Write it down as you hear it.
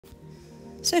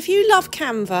So if you love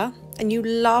Canva and you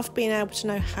love being able to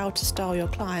know how to style your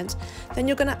clients, then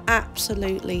you're going to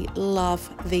absolutely love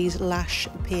these lash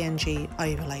PNG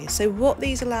overlays. So what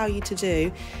these allow you to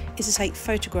do is to take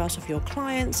photographs of your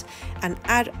clients and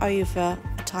add over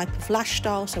a type of lash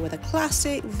style, so with a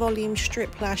classic volume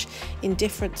strip lash in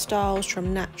different styles,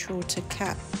 from natural to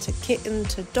cat to kitten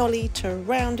to dolly to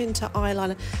round into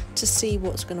eyeliner, to see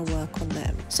what's going to work on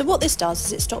them. So what this does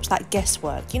is it stops that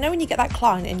guesswork. You know, when you get that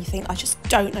client and you think, I just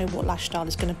don't know what lash style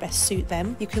is going to best suit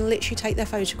them, you can literally take their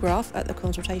photograph at the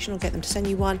consultation or get them to send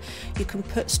you one. You can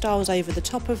put styles over the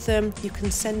top of them. You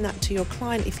can send that to your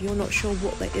client if you're not sure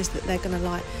what it is that they're going to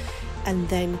like, and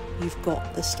then you've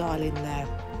got the style in there.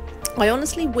 I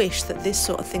honestly wish that this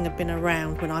sort of thing had been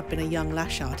around when I've been a young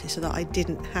lash artist, so that I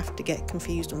didn't have to get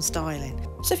confused on styling.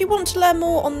 So if you want to learn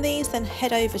more on these, then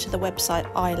head over to the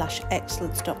website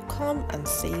eyelashexcellence.com and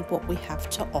see what we have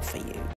to offer you.